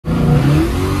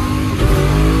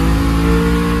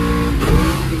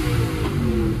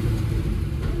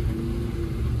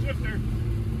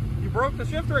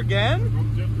shifter again? Broke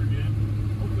shifter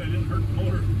again. Hopefully I didn't hurt the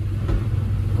motor.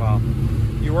 Well,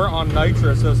 you weren't on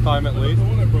nitrous this time at least. That's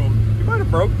the one I broke. You might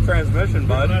have broke the transmission,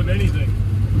 bud. I don't have anything.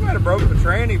 You might have broke the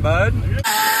tranny, bud.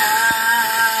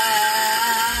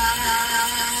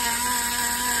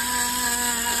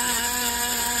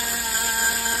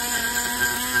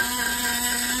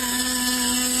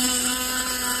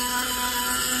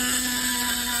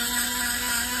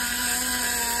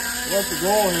 What's the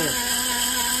goal here?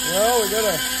 Well, we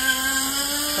gotta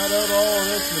cut out all of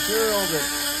this material that's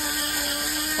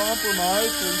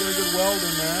compromised so we get a good weld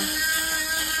in there.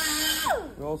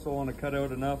 We also want to cut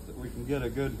out enough that we can get a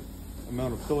good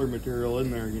amount of filler material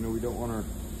in there. You know, we don't want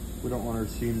our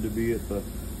seam to be at the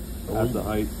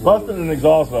height. Busted an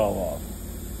exhaust valve off.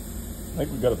 I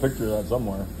think we've got a picture of that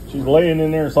somewhere. She's laying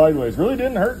in there sideways. Really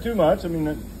didn't hurt too much. I mean,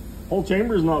 the whole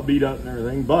chamber's not beat up and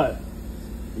everything, but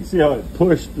you see how it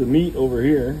pushed the meat over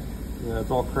here. Yeah,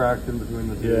 it's all cracked in between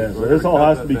the two. Yeah, so this all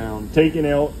has to be taken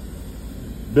out,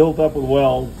 built up with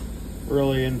weld.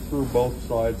 Really in through both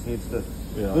sides needs to.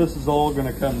 Yeah. This is all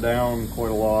going to come down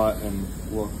quite a lot, and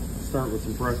we'll start with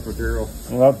some fresh material.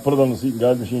 We'll have to put it on the seat and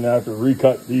guide machine after,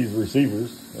 recut these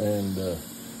receivers, and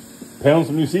pound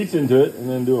some new seats into it, and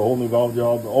then do a whole new valve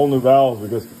job, all new valves,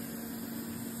 because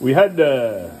we had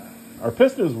our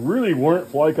pistons really weren't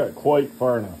fly cut quite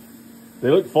far enough. They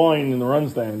looked fine in the run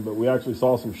stand, but we actually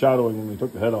saw some shadowing when we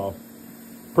took the head off.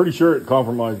 Pretty sure it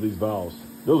compromised these valves.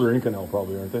 Those are Inconel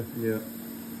probably, aren't they? Yeah.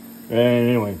 And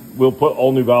anyway, we'll put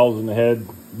all new valves in the head,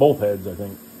 both heads, I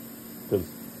think, because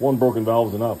one broken valve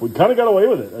is enough. We kind of got away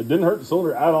with it. It didn't hurt the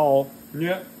cylinder at all.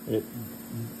 Yeah. It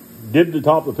did the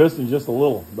top of the piston just a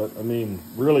little, but I mean,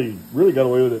 really got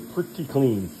away with it pretty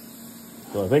clean.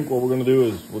 So I think what we're going to do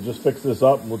is we'll just fix this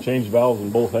up and we'll change valves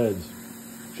in both heads.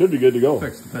 Should be good to go.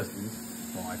 Fix the pistons.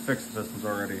 Well, I fixed the pistons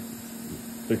already.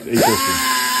 Fix 8 pistons.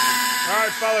 All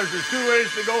right, fellas, there's 2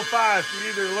 ways to go fast. You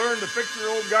either learn to fix your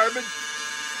old garbage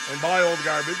and buy old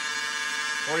garbage,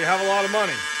 or you have a lot of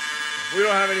money. We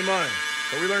don't have any money,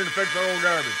 so we learn to fix our old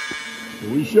garbage.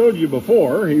 We showed you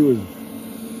before, he was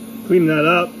cleaning that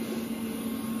up.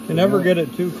 Can never get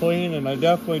it too clean, and I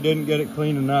definitely didn't get it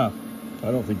clean enough.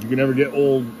 I don't think you can ever get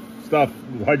old stuff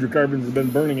with hydrocarbons that have been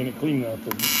burning in it clean enough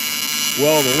to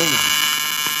weld aluminum.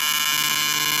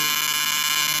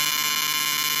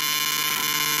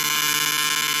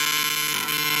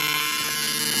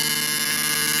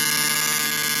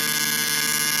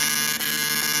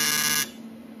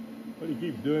 What he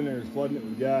keeps doing there is flooding it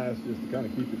with gas just to kind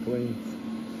of keep it clean.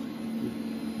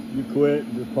 You quit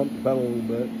and just pump the pedal a little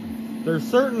bit.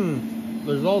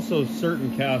 There's also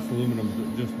certain cast aluminums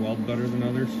that just weld better than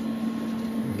others.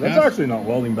 That's actually not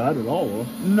welding bad at all, though.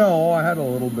 No, I had a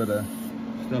little bit of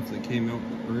stuff that came out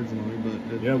originally,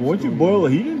 but yeah, but once you boil the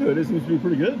heat into it, it seems to be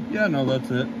pretty good. Yeah, no, that's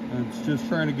it. It's just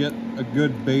trying to get a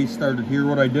good base started here.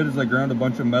 What I did is I ground a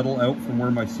bunch of metal out from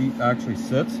where my seat actually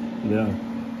sits. Yeah.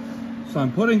 So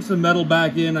I'm putting some metal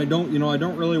back in. I don't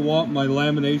really want my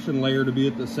lamination layer to be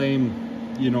at the same,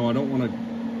 I don't want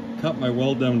to cut my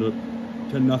weld down to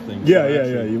nothing. Yeah,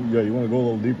 so you want to go a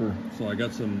little deeper. So I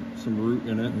got some root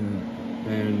in it,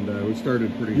 and we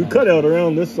started pretty. You cut out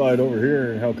around this side over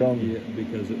here. How come? Yeah,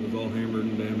 because it was all hammered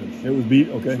and damaged. It was beat.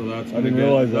 Okay. So that's I didn't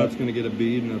realize that. That's going to get a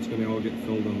bead, and that's going to all get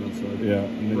filled on that side. Yeah.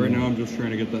 Right now, I'm just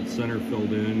trying to get that center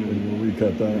filled in, and we'll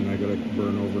recut that. And I got to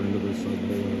burn over into this side of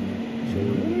the way. So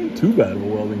it ain't too bad of a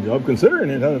welding job, considering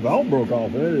it had a valve broke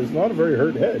off in it. It's not a very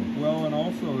hurt head. Well, and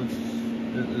also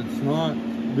it's not.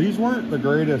 These weren't the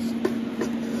greatest.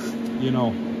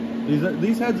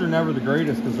 These heads are never the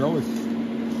greatest because they're always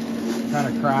kind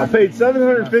of cracked. I paid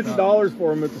 $750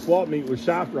 for them at the swap meet with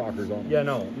shaft rockers on them. Yeah,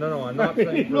 no, I'm not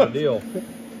saying for the deal.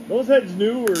 Those heads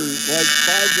new were like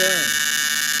 $5,000.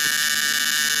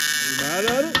 Are you mad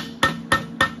at it?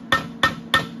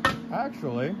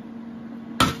 Actually,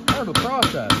 part of the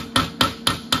process.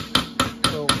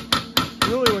 So,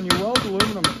 really, when you weld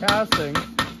aluminum casting,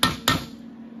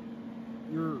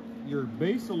 your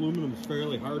base aluminum is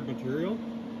fairly hard material,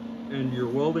 and your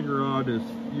welding rod is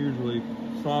usually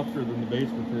softer than the base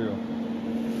material.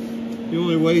 The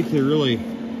only way to really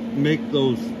make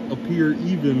those appear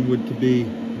even would to be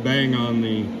bang on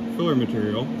the filler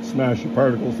material. Smash the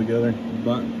particles together.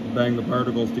 But bang the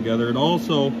particles together. And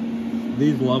also,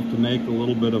 these love to make a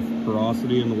little bit of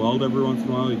porosity in the weld every once in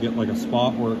a while. You get like a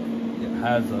spot where it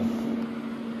has a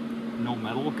no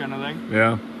metal kind of thing.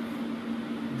 Yeah.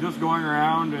 Just going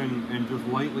around and just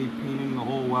lightly painting the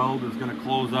whole weld is going to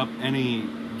close up any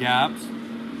gaps.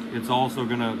 It's also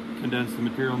going to condense the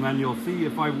material. And then you'll see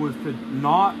if I was to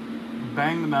not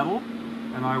bang the metal,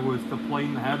 and I was to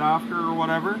plane the head after or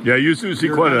whatever, Yeah, you see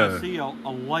you're quite gonna a... see a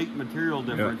light material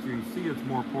difference. Yeah. You see it's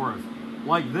more porous.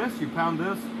 Like this, you pound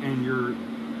this, and you're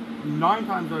 9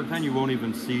 times out of 10 you won't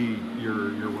even see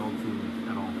your weld seams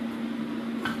at all.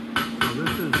 So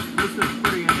this is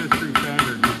pretty industry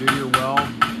standard. You do your weld,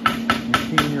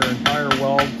 machine your entire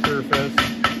weld surface,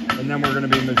 and then we're going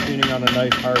to be machining on a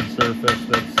nice hard surface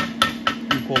that's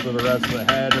equal to the rest of the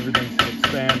head. Everything should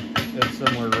expand at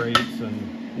similar rates, and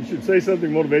You should say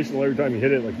something motivational every time you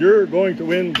hit it, like, you're going to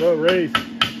win the race.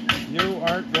 you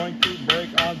aren't going to break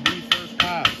on the first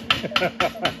pass.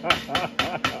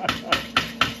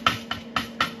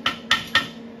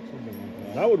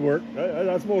 That would work.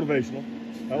 That's motivational.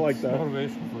 I like that.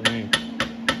 Motivational for me.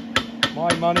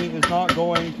 My money is not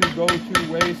going to go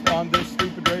to waste on this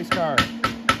stupid race car.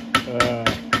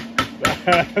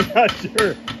 I'm not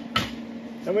sure.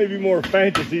 That may be more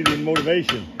fantasy than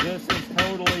motivation. This is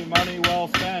totally money well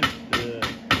spent. Yeah.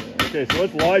 Okay, so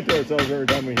let's lie to ourselves every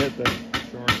time we hit them.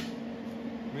 Sure.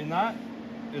 I mean, that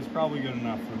is probably good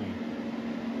enough for me.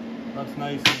 That's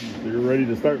nice. So you're ready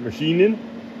to start machining?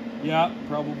 Yeah,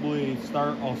 probably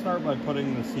I'll start by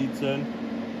putting the seats in.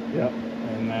 Yeah.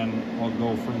 And then I'll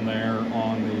go from there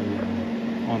on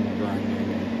the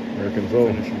grinding and I reckon so.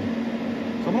 finishing.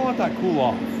 So I'm gonna let that cool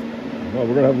off. No,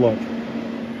 we're gonna have lunch.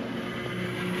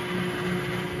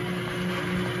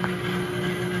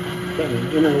 Got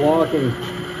an interlocking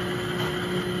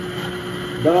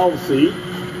valve seat.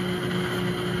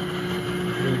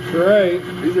 That's right.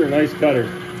 These are a nice cutter.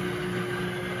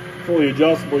 Fully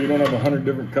adjustable. You don't have 100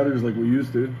 different cutters like we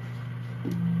used to.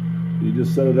 You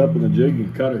just set it up in a jig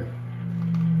and cutter,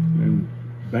 and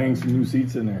bang some new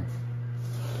seats in there.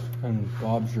 And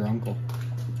Bob's your uncle.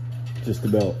 Just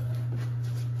about.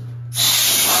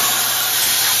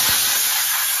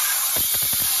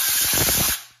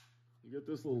 You get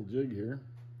this little jig here.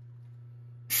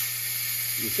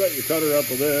 You set your cutter up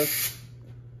with this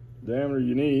diameter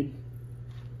you need,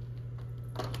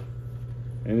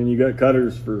 and then you got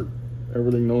cutters for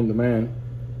everything known to man.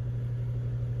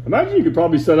 Imagine you could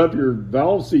probably set up your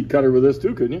valve seat cutter with this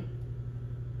too, couldn't you?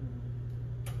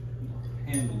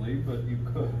 Handily, but you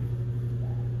could.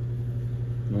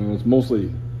 No, it's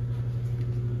mostly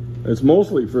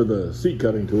for the seat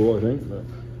cutting tool, I think. But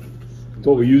that's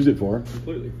what we use it for.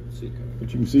 Completely for the seat cutting.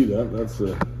 But you can see that. That's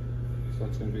So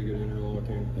that's going to be good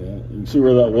interlocking. yeah. You can see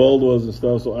where that weld was and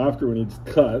stuff. So after when he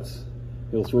cuts,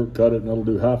 he'll throat cut it, and that'll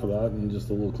do half of that, and just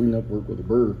a little cleanup work with a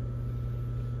burr.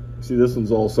 See, this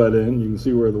one's all set in. You can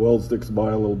see where the weld sticks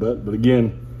by a little bit. But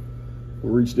again,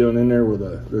 we'll reach down in there with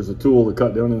there's a tool to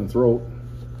cut down in the throat.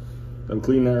 That'll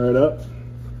clean that right up.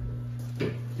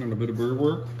 And a bit of burr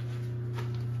work.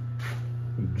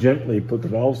 Gently put the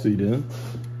valve seat in.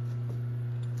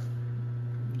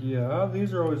 Yeah,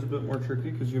 these are always a bit more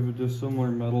tricky because you have a dissimilar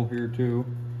metal here too.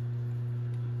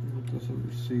 With this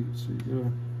other seat, so you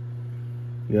gotta...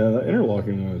 Yeah, that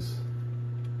interlocking was...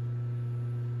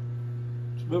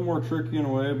 It's a bit more tricky in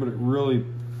a way, but it really...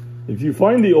 If you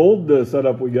find the old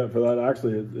setup we got for that,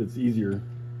 actually it's easier.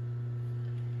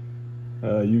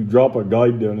 You drop a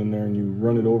guide down in there and you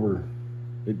run it over.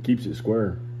 It keeps it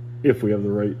square, if we have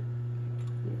the right.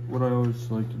 What I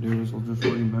always like to do is I'll just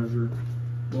re-measure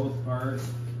both parts.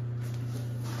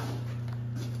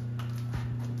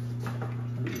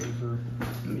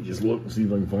 Let me just look and see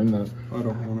if I can find that. I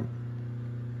don't want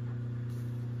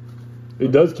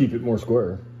It does keep it more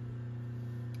square.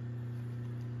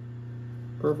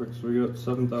 Perfect, so we got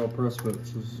 7th thou press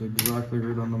bits. This is exactly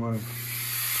right on the money.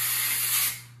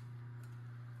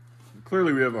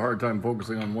 Clearly we have a hard time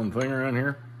focusing on one thing around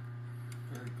here.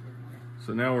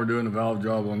 So now we're doing a valve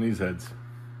job on these heads.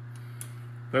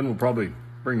 Then we'll probably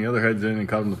bring the other heads in and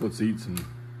cut them to put seats and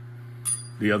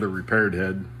the other repaired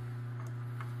head.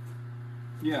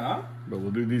 Yeah. But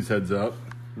we'll do these heads up.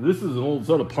 This is an old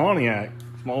set of Pontiac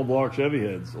small block Chevy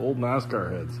heads, old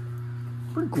NASCAR heads.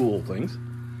 Pretty cool old things.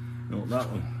 No, that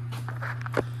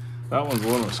one's the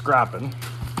one we're scrapping.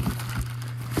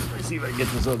 Let me see if I can get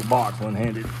this out of the box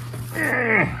one-handed.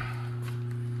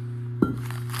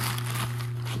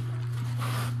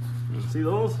 You see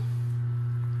those?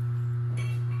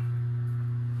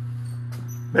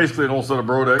 Basically an old set of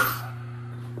Brodex.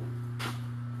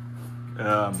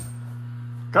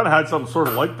 Kind of had something sort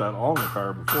of like that on the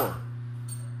car before.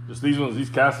 Just these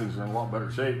castings are in a lot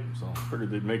better shape, so I figured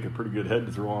they'd make a pretty good head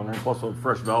to throw on there. Plus a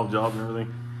fresh valve job and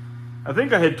everything. I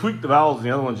think I had tweaked the valves in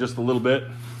the other ones just a little bit.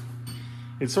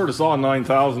 It sort of saw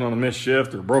 9,000 on a missed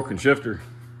shift or broken shifter.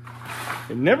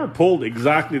 It never pulled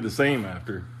exactly the same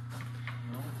after.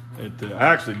 I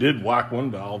actually did whack one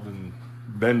valve and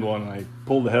bend one, and I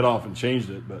pulled the head off and changed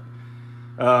it. But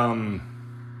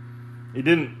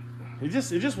it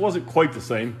just wasn't quite the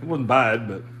same. It wasn't bad,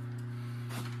 but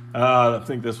I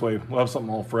think this way we'll have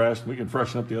something all fresh. We can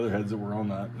freshen up the other heads that were on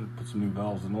that and put some new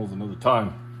valves in those another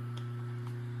time.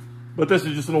 But this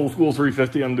is just an old school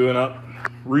 350 I'm doing up,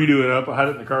 redoing up. I had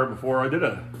it in the car before. If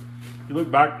you look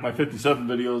back at my 57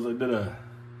 videos, I did a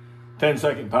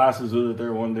 10-second passes with it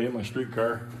there one day in my street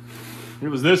car. It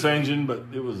was this engine, but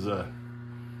it was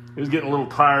getting a little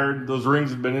tired. Those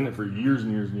rings had been in it for years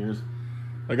and years and years.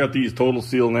 I got these Total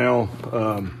Seal now,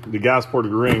 the gas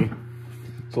ported ring.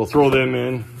 So I'll throw them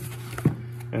in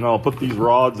and I'll put these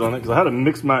rods on it, because I had a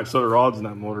mixed match set of rods in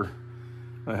that motor.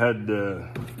 I had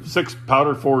 6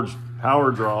 powder forged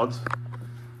Howard rods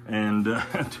and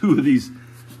 2 of these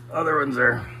other ones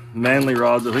there, Manly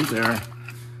rods, I think they are.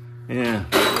 Yeah,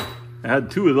 I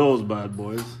had 2 of those bad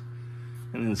boys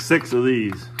and then 6 of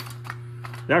these.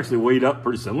 They actually weighed up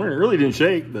pretty similar. It really didn't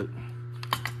shake, but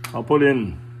I'll put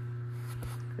in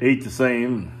 8 the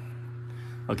same.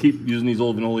 I'll keep using these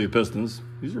old Venolia pistons.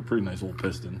 These are a pretty nice old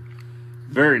piston.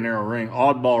 Very narrow ring,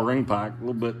 oddball ring pack. A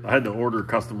little bit, I had to order a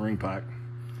custom ring pack,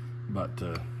 but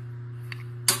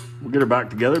we'll get her back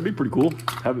together. It'd be pretty cool,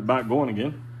 have it back going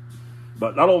again.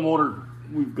 But that old motor,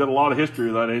 we've got a lot of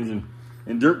history with that engine.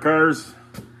 In dirt cars,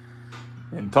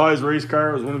 in Ty's race car,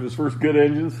 it was one of his first good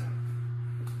engines.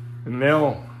 And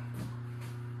now,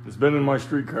 it's been in my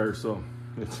street car, so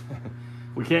it's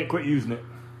we can't quit using it.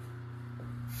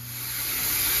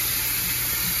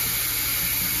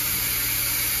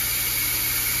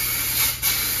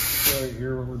 Right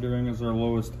here, what we're doing is our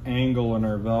lowest angle in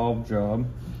our valve job.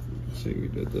 Let's see, we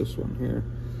did this one here.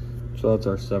 So that's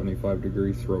our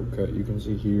 75-degree throat cut. You can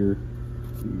see here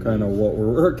kind of what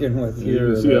we're working with here.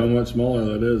 You can see how much smaller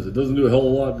that is. It doesn't do a hell of a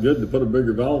lot good to put a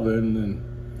bigger valve in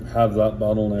and have that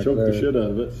bottleneck choke there. The shit out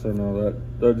of it. So no,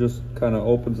 that just kind of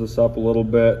opens us up a little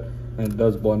bit, and it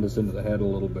does blend us into the head a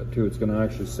little bit too. It's going to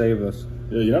actually save us.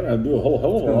 Yeah, you're not going to do a whole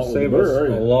hell of a lot with save burr, us are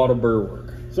you? a lot of burr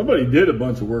work. Somebody did a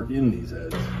bunch of work in these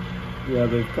heads. Yeah,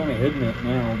 they've kind of hidden it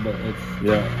now, but it's...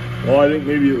 Yeah. Well, I think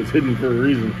maybe it was hidden for a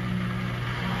reason.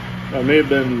 That may have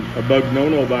been a bug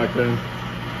no-no back then.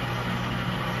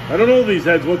 I don't know these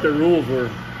heads, what their rules were.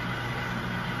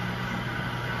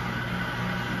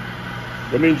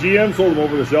 I mean, GM sold them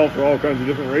over the shelf for all kinds of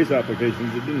different race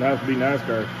applications. It didn't have to be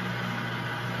NASCAR.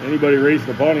 Anybody racing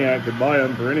a Pontiac could buy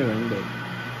them for anything, but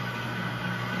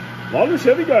a lot of the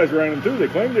Chevy guys ran them too. They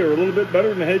claimed they were a little bit better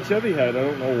than the head Chevy had. I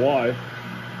don't know why.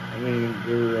 I mean,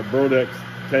 they were a Brodex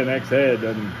 10X head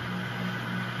and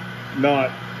not,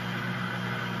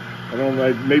 I don't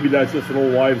know, maybe that's just an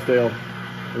old wives' tale.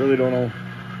 I really don't know.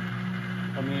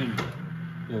 I mean,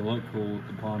 they look cool with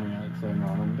the Pontiac thing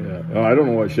on them. Yeah, I don't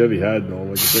know what Chevy had though.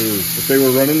 Like if they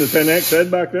were running the 10X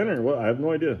head back then or what, I have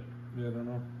no idea. Yeah, I don't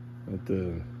know. But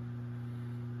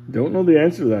don't know the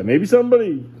answer to that. Maybe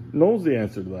somebody knows the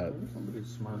answer to that. Somebody's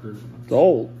smarter than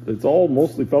us. It's all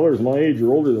mostly fellers my age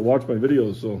or older that watch my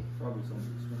videos, so Probably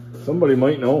somebody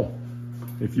might know.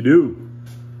 If you do,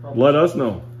 let us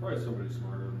know. Probably somebody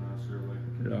smarter than us,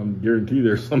 really. I'm guarantee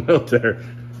there's some out there.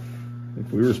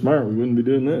 If we were smart, we wouldn't be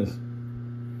doing this.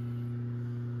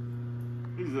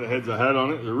 These are the heads I had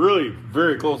on it. They're really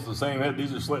very close to the same head.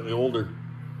 These are slightly older,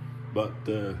 but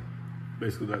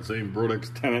basically that same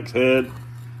Brodex 10X head.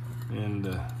 And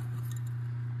those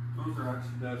are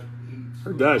actually Dash 8s.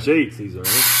 They're Dash 8s, these are.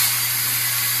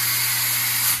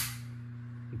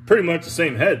 Pretty much the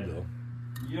same head, though.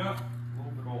 Yeah, a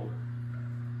little bit older.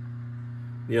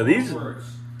 Yeah, these were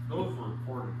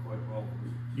reported quite well.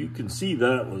 You can see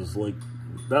that was like,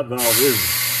 that valve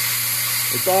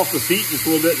it's off the seat just a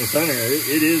little bit in the center.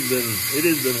 It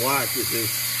has been whacked.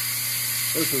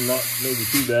 This is not maybe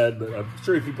too bad, but I'm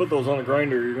sure if you put those on a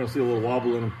grinder, you're going to see a little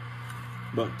wobble in them.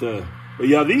 But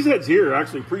yeah, these heads here are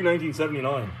actually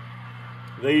pre-1979.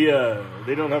 They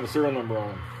don't have a serial number on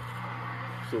them.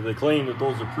 So they claim that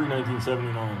those are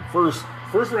pre-1979.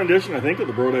 First rendition, I think, of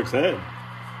the Brodex head.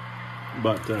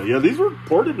 But yeah, these were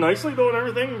ported nicely though and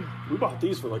everything. We bought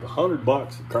these for like $100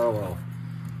 at Carlisle.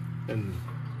 And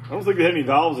I don't think they had any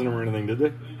valves in them or anything, did they?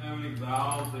 They didn't have any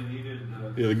valves. They needed...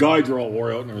 yeah, the guides were all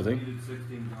wore out and everything. They needed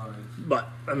 16 guides. But,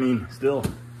 I mean, still,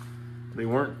 they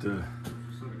weren't a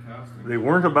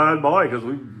bad buy because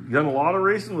we've done a lot of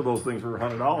racing with those things for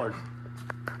 $100.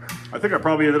 I think I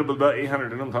probably ended up with about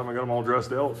 800 in them time I got them all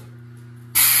dressed out.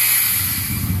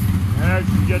 Yeah,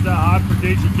 you get that hot for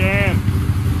case you can.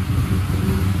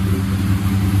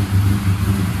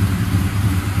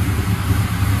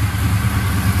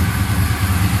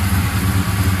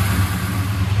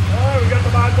 Oh, we got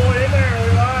the bad boy in there,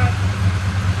 look at that.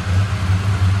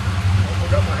 Oh, I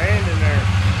got my hand in there.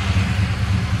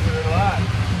 Look at that.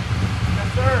 Yes,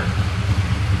 sir.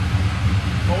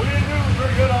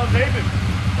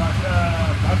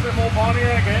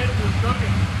 Pontiac head was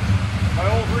cooking. My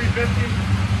old 350.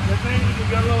 This engine's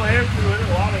got a little history with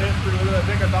it, a lot of history with it. I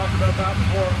think I talked about that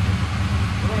before.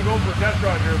 We're going to go for a test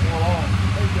drive here before long.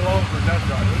 Take you along for a test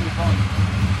drive. It'll be fun.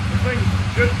 This thing's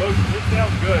good motion. It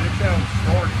sounds good. It sounds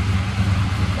sporty.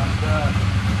 But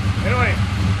anyway,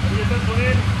 we get this one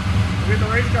in. We get the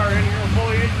race car in here. We'll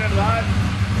pull the engine into that.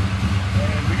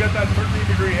 And we got that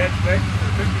 13-degree head fixed,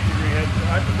 or 15-degree head.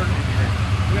 That's a 13-degree.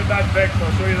 We got that fixed.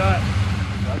 I'll show you that.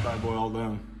 That bad boy all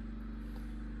down.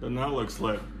 Doesn't that look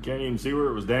slick? Can't even see where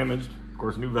it was damaged. Of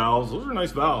course, new valves. Those are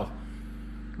nice valves.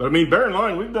 But I mean, bear in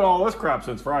mind, we've done all this crap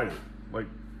since Friday. Like,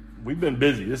 we've been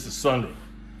busy. This is Sunday.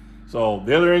 So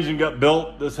the other engine got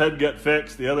built. This head got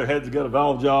fixed. The other head's got a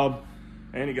valve job.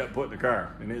 And he got put in the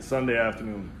car. And it's Sunday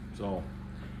afternoon. So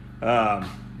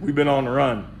we've been on the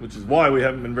run, which is why we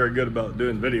haven't been very good about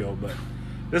doing video. But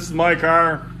this is my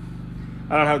car.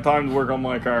 I don't have time to work on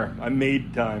my car. I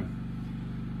made time.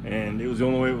 And it was the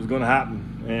only way it was going to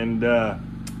happen. And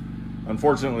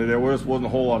unfortunately, there wasn't a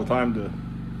whole lot of time to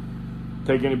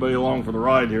take anybody along for the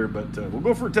ride here. But we'll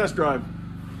go for a test drive.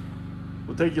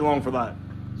 We'll take you along for that.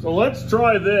 So let's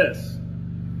try this.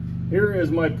 Here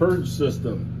is my purge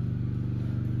system.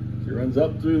 It runs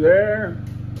up through there,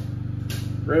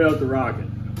 right out the rocket.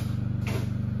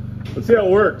 Let's see how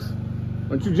it works.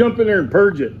 Why don't you jump in there and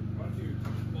purge it? Why don't you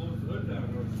close the hood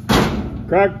down?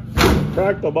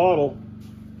 Crack the bottle.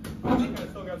 I think I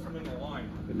still got some in the line.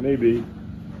 It may be.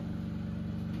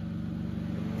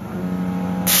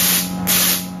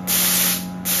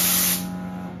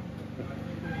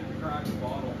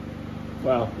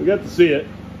 Wow, we got to see it.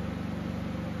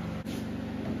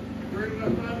 Bring it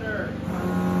up under.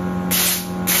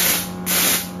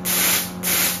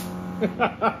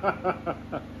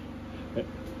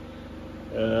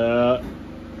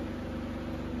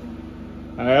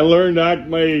 I learned to act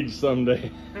my age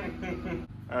someday.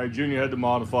 All right, Junior had to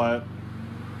modify it.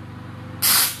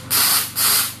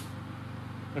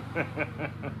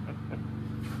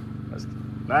 That's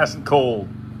nice and cold.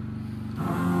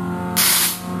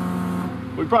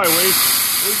 We've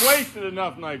wasted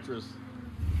enough nitrous.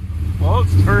 Well,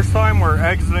 it's the first time we're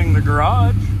exiting the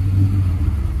garage.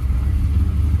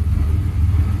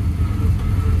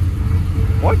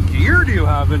 What gear do you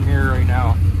have in here right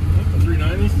now? The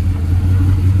 390s.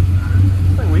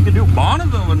 I think we could do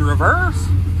Bonneville in reverse.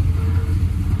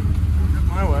 Get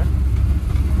my way.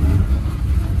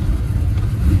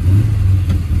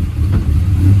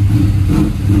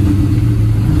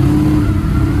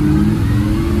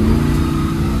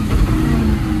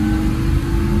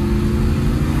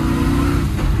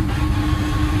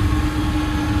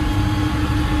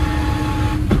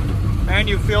 And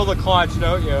you feel the clutch,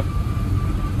 don't you?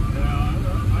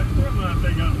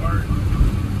 They got hard.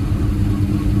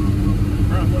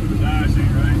 Front one of the dash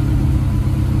ain't right.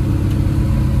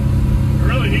 I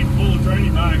really need to pull the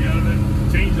training bag out of it,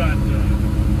 change that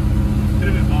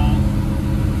pivot ball.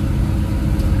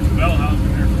 There's a bell house in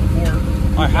there for the fork.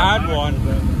 I had one.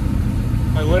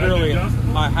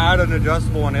 I had an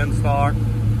adjustable one in stock.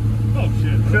 Oh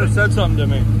shit. Should have said something to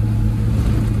me.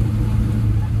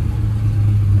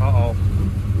 Uh-oh.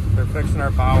 They're fixing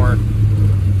our power.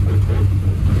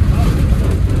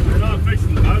 They're not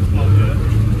fixing the bounce ball yet.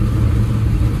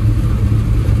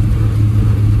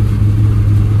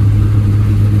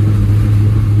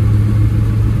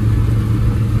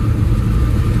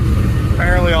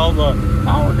 Apparently all the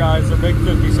power guys are big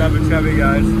 57 Chevy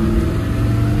guys.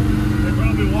 They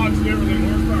probably watched everything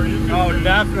horsepower you could. Oh,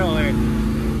 definitely.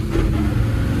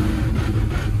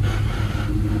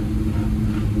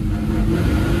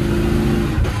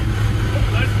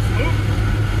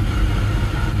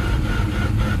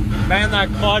 Man, that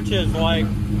clutch is like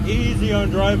easy on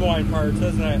driveline parts,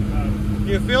 isn't it?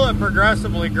 You feel it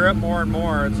progressively grip more and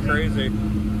more. It's crazy.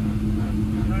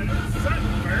 It's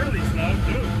fairly snug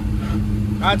too.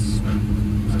 It's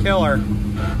killer.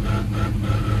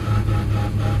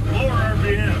 Lower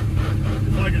RPM.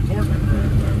 It's like a torque converter.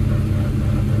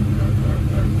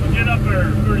 Get up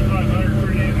there 3,500,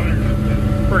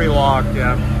 3,800. Pretty locked,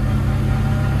 yeah.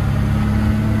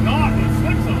 Not, it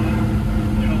slips on it.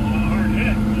 You know, a hard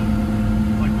hit.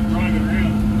 Like the driving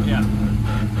around. Yeah.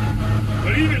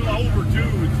 But even over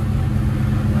two,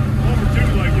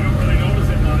 like you don't really notice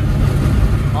it much.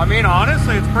 I mean,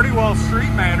 honestly, it's pretty well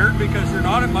street mannered because you're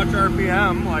not at much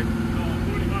RPM. Like, No,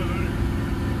 2,500.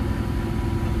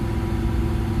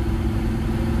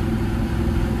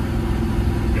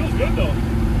 Feels good though.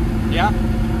 yeah.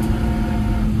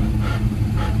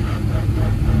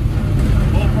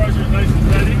 Blood pressure's nice and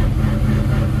steady.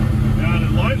 Yeah, the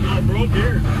lighting all broke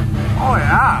here. Oh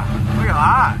yeah. Look at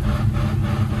that.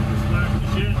 Smash the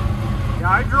shit. Yeah,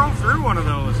 I drove through one of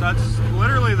those. That's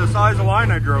literally the size of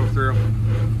line I drove through.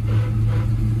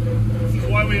 This is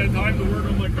why we had time to work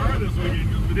on my car this weekend,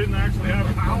 because we didn't actually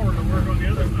have power to work on the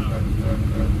other stuff.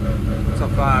 That's a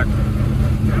fact.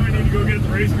 Now we need to go get the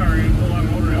race car in and pull that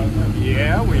motor out.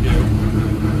 Yeah, we do.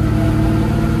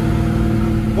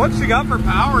 What's you got for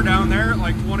power down there at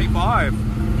like 25?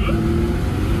 Good.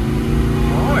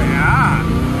 Oh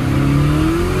yeah.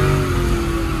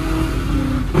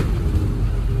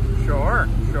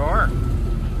 Sure.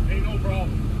 Ain't no problem.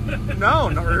 No,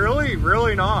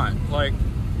 really not. Like,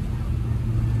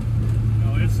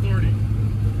 no, it's sturdy.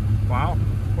 wow,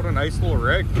 what a nice little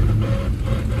rig.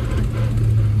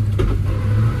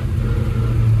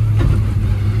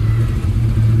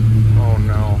 Oh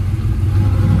no.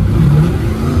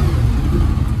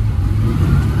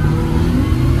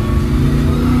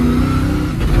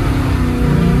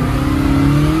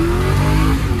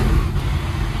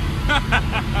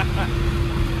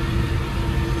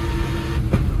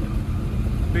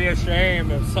 Be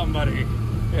ashamed of somebody.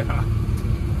 Yeah.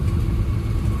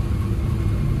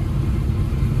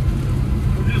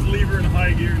 We'll just leave her in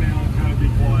high gear now and kind of be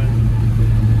quiet.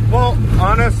 Well,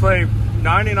 honestly,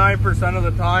 99% of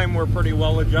the time we're pretty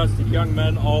well-adjusted young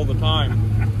men all the time.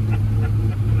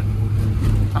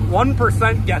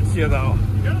 1% gets you though.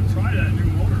 You gotta try that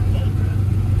new motor a little bit.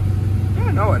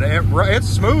 Yeah, no, it's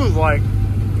smooth. Like,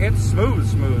 it's smooth.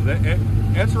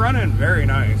 It's running very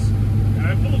nice.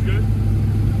 Yeah, it feels good.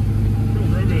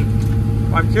 Real good.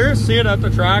 I'm curious to see it at the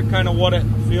track, kind of what it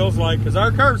feels like, because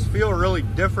our cars feel really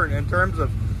different in terms of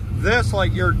this.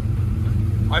 Like,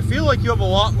 I feel like you have a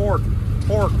lot more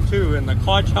torque too, and the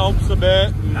clutch helps a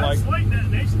bit. And that like slight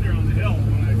detonation there on the hill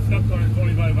when I stepped on it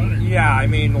 2500. Yeah, I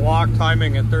mean, lock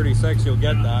timing at 36, you'll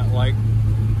get that. Like,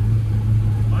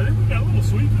 I think we got a little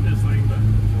sweep in this thing, but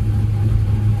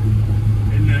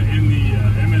in the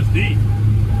MSD.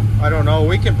 I don't know.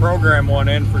 We can program one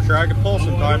in for sure. I can pull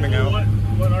some timing out.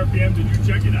 What RPM did you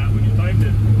check it at when you timed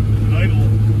it? Was it idle?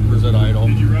 Was it idle?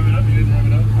 Did you rev it up? You didn't rev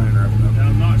it up? I didn't rev it up. Yeah,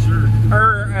 I'm not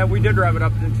sure. We did rev it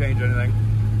up. Didn't change anything.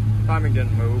 Timing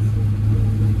didn't move.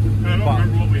 I don't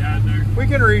remember what we had there. We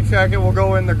can recheck it. We'll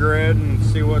go in the grid and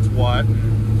see what's what.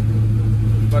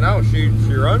 But no, she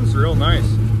runs real nice.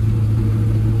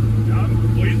 Yeah,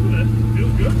 I'm pleased with it.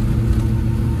 Feels good.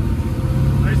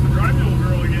 Nice to drive the old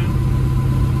girl again.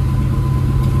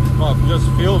 Well, it just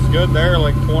feels good there,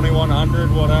 like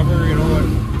 2100, whatever, you know what?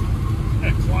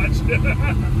 Clutch.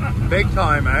 Big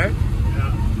time, eh?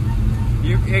 Yeah.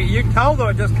 You can tell though,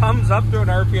 it just comes up to an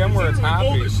RPM where it's happy.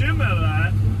 Pulled the shim out of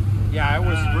that. Yeah, it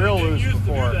was real loose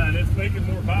before. To do that. It's making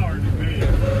more power to me.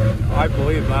 I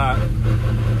believe that. A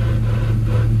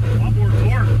lot more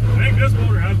torque. I think this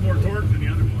motor has more torque than the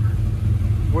other motor.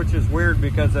 Which is weird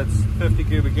because it's 50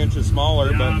 cubic inches smaller.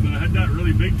 Yeah, but I had that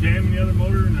really big cam in the other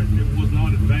motor and it was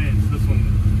not advanced. This one,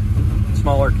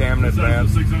 smaller cam and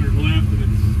advanced. 600 lift and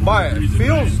it's. But it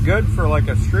feels advanced. Good for like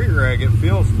a street rig. It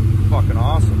feels fucking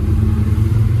awesome.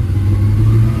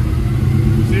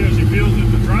 See how she feels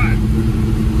at the track.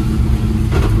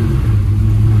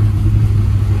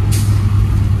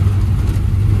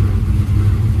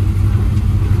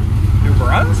 New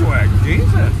Brunswick,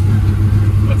 Jesus.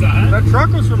 What's that? That truck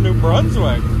was from New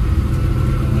Brunswick.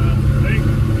 Big, a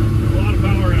lot of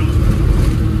power out.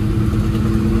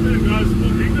 The guys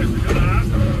spoke English, we could have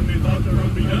asked them when they thought they were going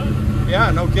to be done.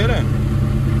 Yeah, no kidding.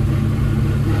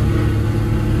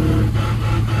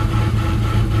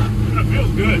 That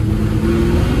feels good.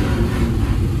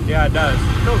 Yeah, it does.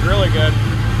 It feels really good.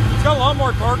 It's got a lot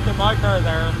more torque than my car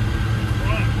there.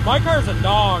 Right. My car's a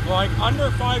dog. Like, under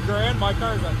 $5,000, my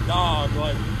car's a dog.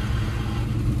 Like,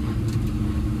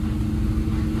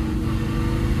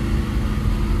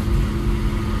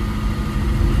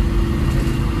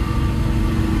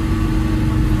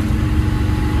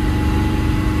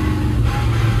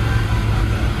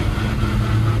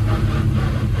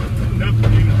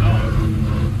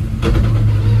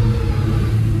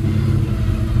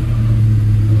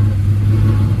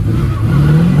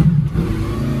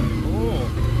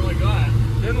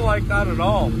 like that at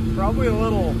all. Probably a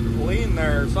little lean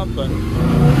there or something.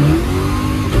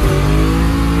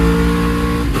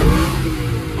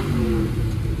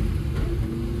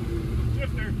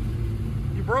 Shifter.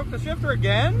 You broke the shifter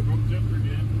again? Broke the shifter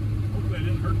again. Hopefully I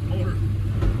didn't hurt the motor.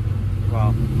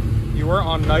 Well, you weren't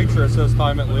on nitrous this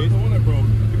time at least. The one I broke.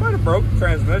 You might have broke the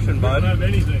transmission, bud. I don't have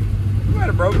anything. You might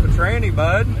have broke the tranny,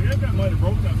 bud. I think I might have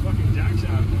broke that fucking jack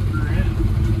shaft in the rear end.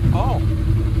 Oh.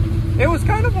 It was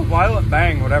kind of a violent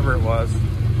bang, whatever it was.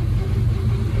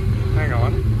 Hang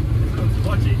on. Sounds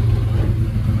clutchy.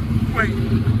 Wait.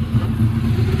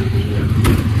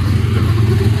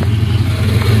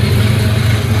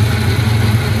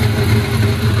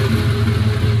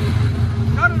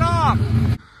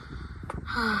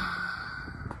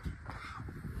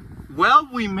 Well,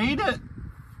 we made it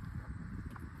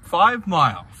 5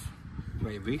 miles,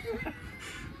 maybe.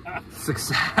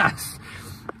 Success.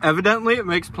 Evidently, it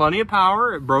makes plenty of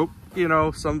power. It broke, you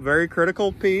know, some very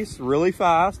critical piece really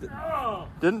fast. It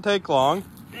didn't take long.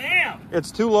 Damn!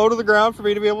 It's too low to the ground for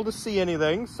me to be able to see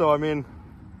anything. So, I mean,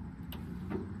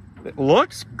 it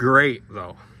looks great,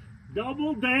 though.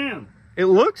 Double damn! It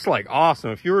looks like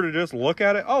awesome. If you were to just look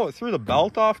at it. Oh, it threw the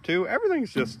belt off, too.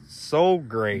 Everything's just so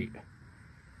great.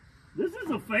 This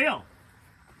is a fail.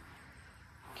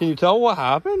 Can you tell what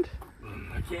happened?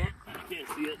 I can't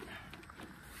see it.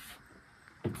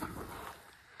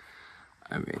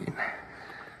 I mean,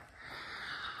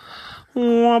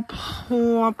 whoop,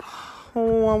 whoop,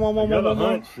 I got a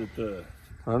hunch that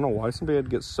I don't know why somebody would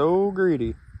get so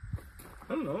greedy.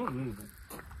 I don't know. I mean,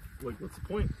 like, what's the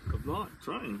point of not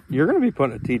trying? You're gonna be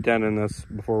putting a T10 in this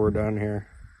before we're done here.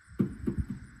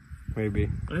 Maybe.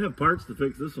 I have parts to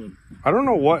fix this one. I don't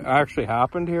know what actually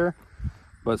happened here,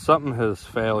 but something has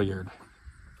failured.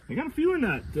 I got a feeling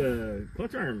that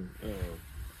clutch arm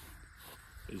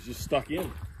is just stuck in.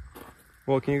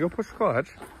 Well, can you go push the clutch?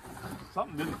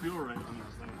 Something didn't feel right on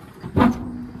this thing.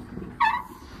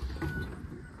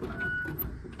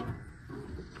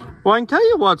 Well, I can tell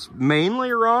you what's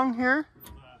mainly wrong here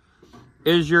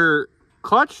is your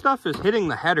clutch stuff is hitting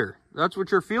the header. That's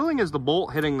what you're feeling, is the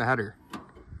bolt hitting the header.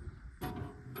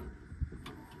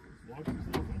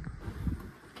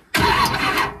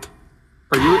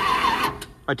 Are you,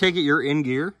 I take it you're in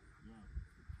gear?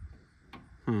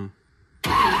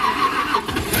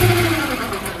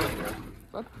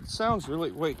 That sounds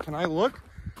really, wait, can I look?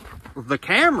 The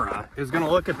camera is gonna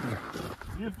look at the,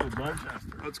 See if the drive shaft.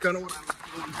 that's kind of what I'm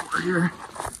looking for here.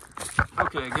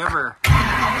 Okay, give her.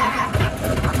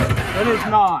 It is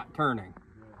not turning.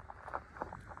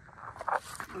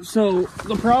 So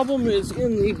the problem is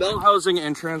in the bell housing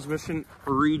and transmission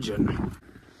region.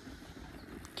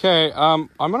 Okay, I'm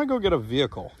gonna go get a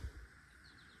vehicle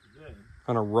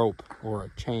and a rope or a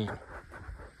chain. I'm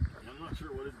not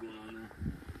sure what is going on there.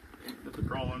 Have to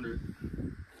crawl under it.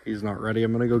 He's not ready.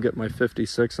 I'm gonna go get my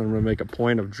 56 and I'm gonna make a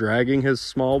point of dragging his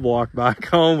small block back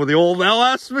home with the old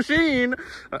LS machine.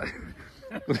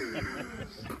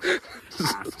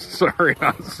 Sorry,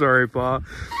 not sorry, Pa.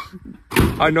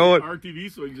 I know it. RTV,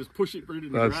 so you can just push it right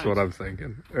in the That's garage. what I'm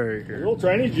thinking. Right here. The old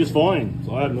tranny's just fine,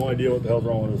 so I have no idea what the hell's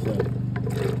wrong with this thing.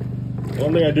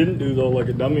 One thing I didn't do though, like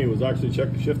a dummy, was actually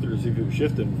check the shifter to see if it was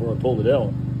shifting before I pulled it out.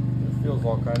 It feels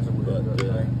all kinds of weird.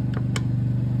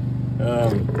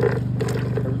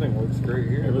 Everything works great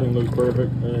here. Everything looks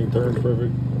perfect. Everything turns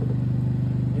perfect.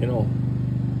 You know,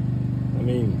 I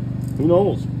mean, who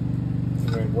knows? I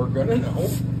mean, we're gonna know.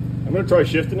 I'm gonna try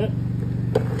shifting it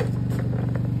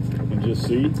and just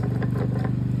see if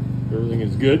everything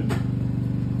is good.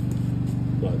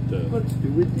 But Let's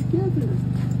do it together.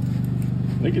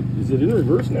 I think is it in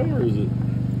reverse now or is it?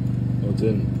 Oh, it's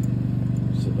in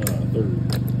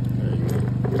third. There you go.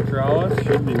 Neutralis?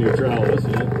 Should be neutralis,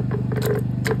 yeah.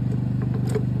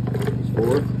 It's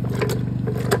fourth.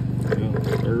 Yeah,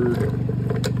 third.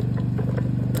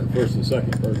 First and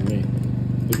second, pardon me.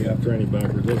 Looking at tranny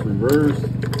backwards. That's reverse.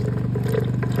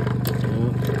 Yeah.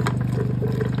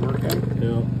 Working?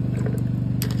 Yeah.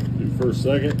 Do first,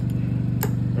 second.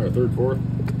 Or third, fourth.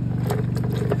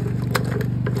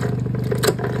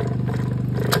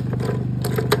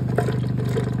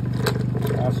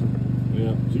 Awesome.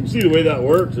 Yeah. So you can see the way that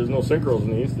works. There's no synchros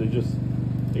in these.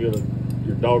 You got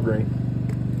your dog ring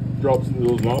drops into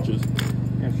those notches.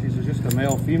 Yeah, she's just a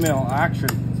male-female action.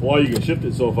 That's why you can shift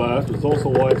it so fast. It's also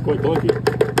why it's quite clunky.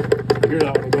 You hear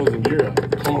that when it goes in gear,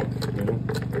 that clunk, you know?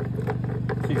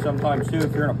 See, sometimes too,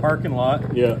 if you're in a parking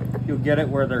lot, Yeah. you'll get it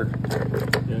where they're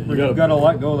Yeah, you've got to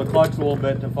let go of the clutch a little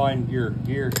bit to find your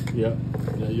gear. Yeah.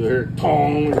 Yeah, you'll hear it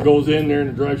tong when it goes in there and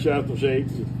the drive shaft will shake.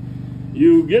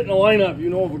 You get in a lineup,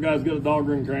 you know if a guy's got a dog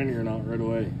ring tranny or not right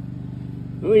away.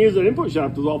 The thing is, the input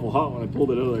shaft was awful hot when I pulled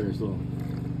it out of there, so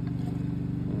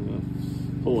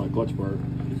pull that clutch part.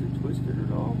 Is it twisted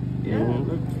at all? Yeah,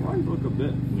 Mhm. it might look a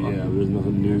bit. Yeah, there's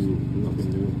nothing new.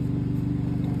 Nothing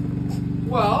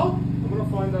Well, I'm gonna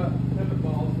find that pivot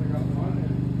ball I got on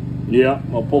new. Yeah,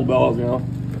 I'll pull the bellows now.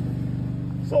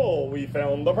 So we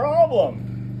found the problem,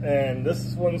 and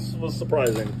this one was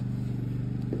surprising.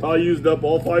 Pa used up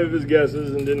all 5 of his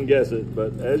guesses and didn't guess it,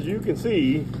 but as you can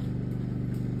see,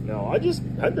 now I just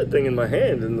had that thing in my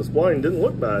hand and the spline didn't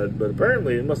look bad, but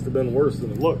apparently it must have been worse than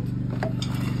it looked.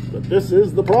 But this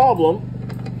is the problem.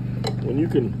 When you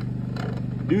can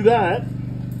do that,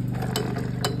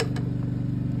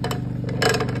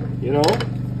 you know,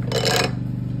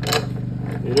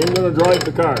 it ain't gonna drive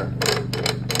the car.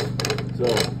 So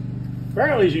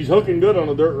Apparently she's hooking good on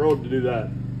a dirt road to do that.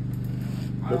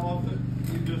 I love it.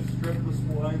 You just strip the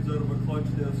splines out of a clutch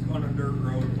disc on a dirt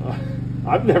road.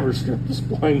 I've never stripped the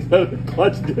splines out of a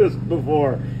clutch disc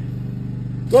before.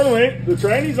 So anyway, the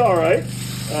tranny's all right.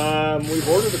 We've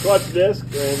ordered a clutch disc,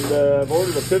 and I've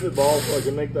ordered a pivot ball so I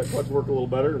can make that clutch work a little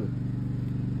better.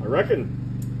 And I reckon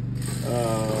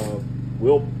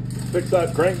we'll fix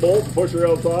that crank bolt, push her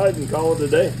outside, and call it a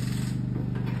day.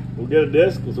 We'll get a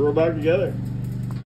disc, we'll throw it back together.